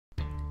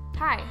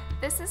Hi,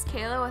 this is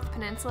Kayla with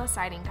Peninsula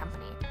Siding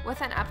Company with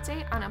an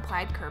update on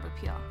applied curb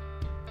appeal.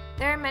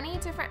 There are many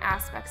different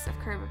aspects of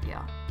curb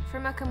appeal,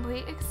 from a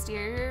complete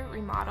exterior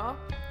remodel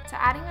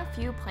to adding a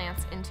few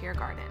plants into your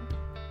garden.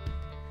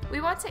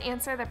 We want to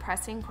answer the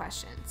pressing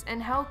questions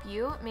and help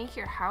you make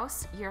your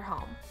house your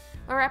home,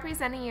 while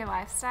representing your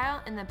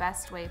lifestyle in the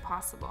best way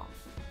possible.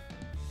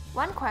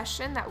 One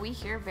question that we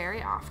hear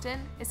very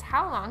often is,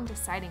 how long does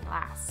siding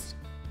last?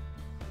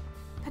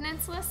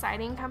 Peninsula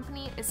Siding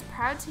Company is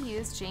proud to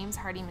use James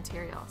Hardie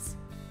materials.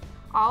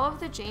 All of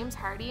the James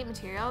Hardie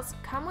materials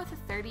come with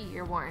a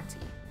 30-year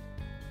warranty.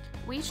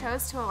 We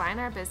chose to align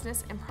our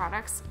business and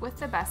products with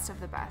the best of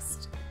the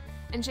best,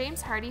 and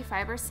James Hardie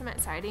fiber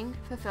cement siding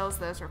fulfills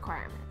those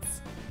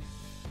requirements.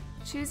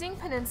 Choosing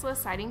Peninsula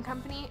Siding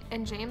Company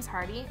and James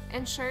Hardie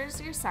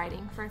ensures your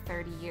siding for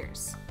 30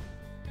 years.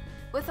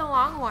 With a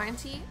long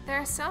warranty, there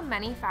are so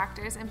many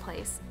factors in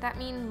place that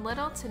mean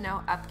little to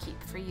no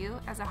upkeep for you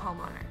as a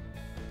homeowner.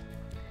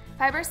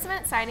 Fiber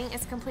cement siding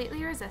is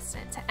completely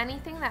resistant to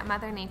anything that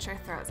Mother Nature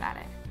throws at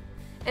it.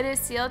 It is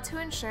sealed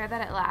to ensure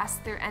that it lasts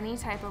through any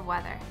type of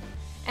weather,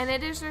 and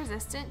it is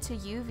resistant to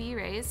UV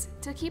rays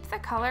to keep the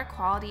color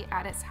quality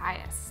at its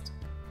highest.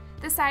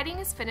 The siding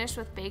is finished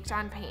with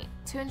baked-on paint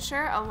to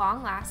ensure a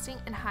long-lasting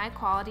and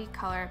high-quality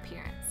color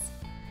appearance.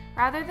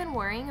 Rather than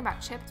worrying about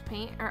chipped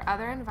paint or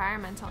other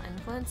environmental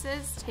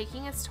influences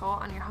taking its toll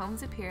on your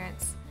home's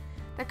appearance,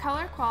 the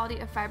color quality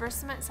of fiber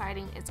cement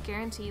siding is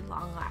guaranteed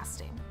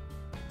long-lasting.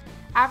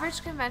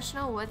 Average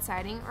conventional wood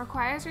siding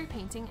requires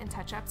repainting and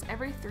touch-ups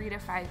every 3 to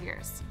 5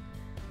 years,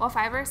 while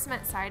fiber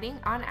cement siding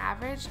on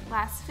average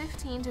lasts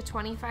 15 to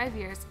 25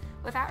 years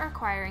without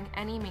requiring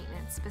any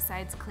maintenance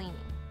besides cleaning.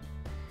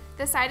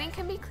 The siding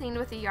can be cleaned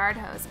with a yard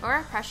hose or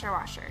a pressure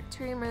washer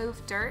to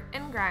remove dirt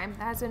and grime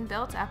that has been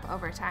built up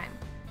over time.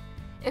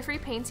 If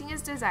repainting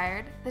is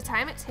desired, the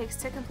time it takes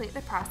to complete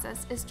the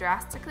process is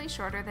drastically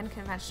shorter than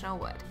conventional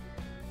wood,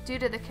 due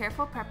to the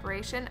careful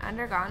preparation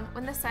undergone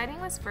when the siding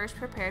was first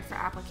prepared for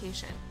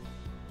application.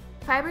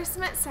 Fiber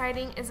cement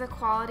siding is a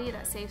quality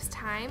that saves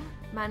time,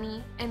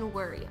 money, and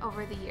worry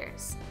over the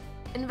years.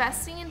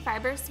 Investing in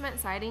fiber cement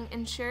siding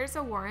ensures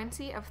a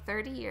warranty of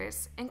 30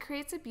 years and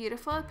creates a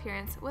beautiful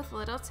appearance with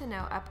little to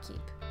no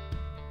upkeep.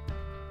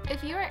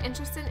 If you are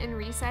interested in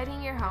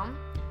residing your home,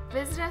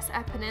 visit us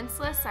at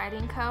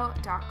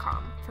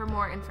peninsulasidingco.com for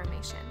more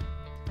information.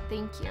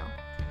 Thank you.